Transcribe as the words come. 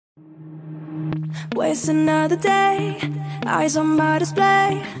waste another day, eyes on my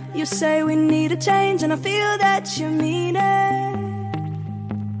display. You say we need a change, and I feel that you mean it.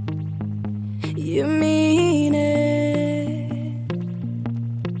 You mean it.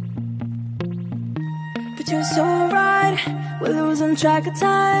 But you're so right, we're losing track of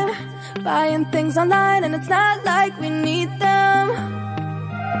time, buying things online, and it's not like we need them.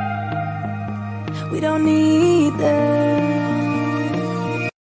 We don't need them.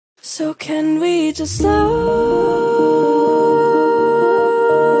 So can we just slow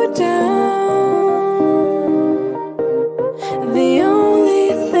down? The only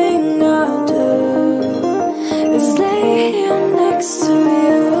thing I'll do is lay here next to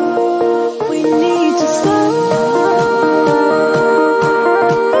you. We need to slow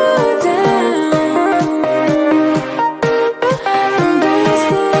down, embrace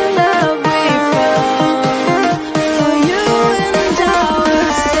the love we found. For you and I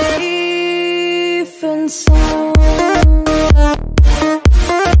are safe and sound.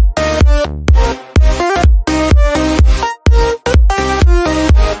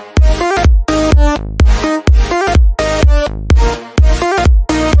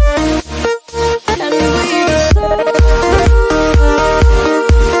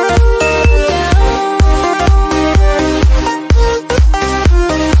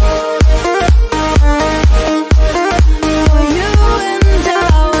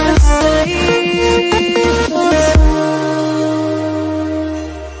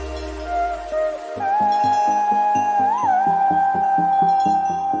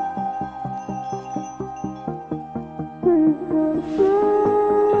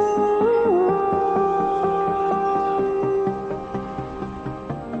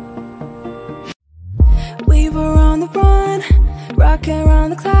 We were on the run, rocking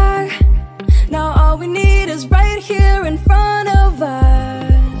around the clock. Now all we need is right here in front of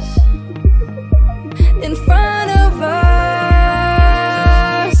us. In front of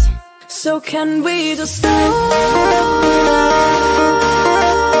us. So can we just slow down?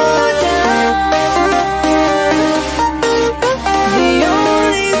 The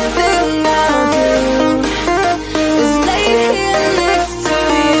only thing I'll do is lay here next to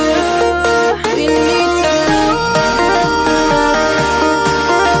you. We need to slow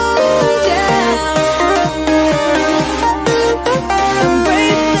down,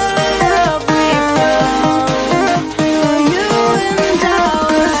 embrace the love we found. For you and I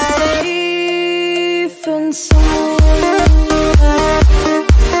are safe and sound.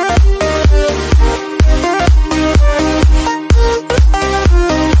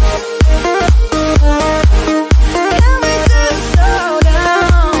 Can we just slow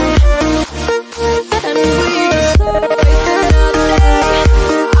down? And we just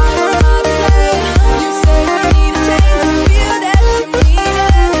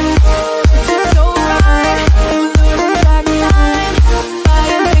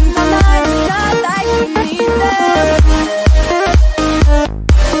waste another day, eyes on my display.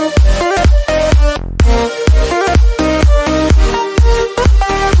 You say we need a change, and feel that you mean it.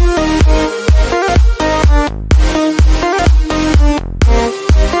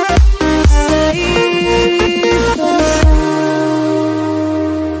 But you're so right, we're losing track of time,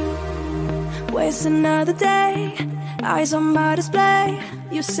 buying things online, it's not like we need them. Waste another day, eyes on my display.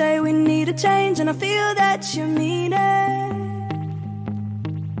 You say we need a change, and I feel that you mean it.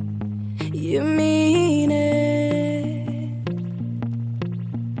 You mean it.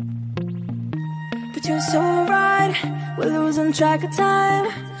 But you're so right, we're losing track of time,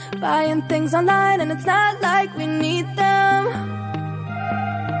 buying things online, and it's not like we need them.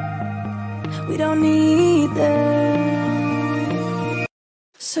 We don't need them.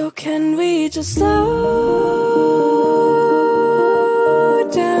 So can we just slow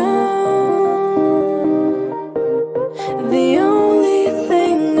down? The only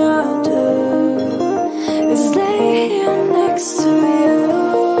thing I'll do is lay here next to you.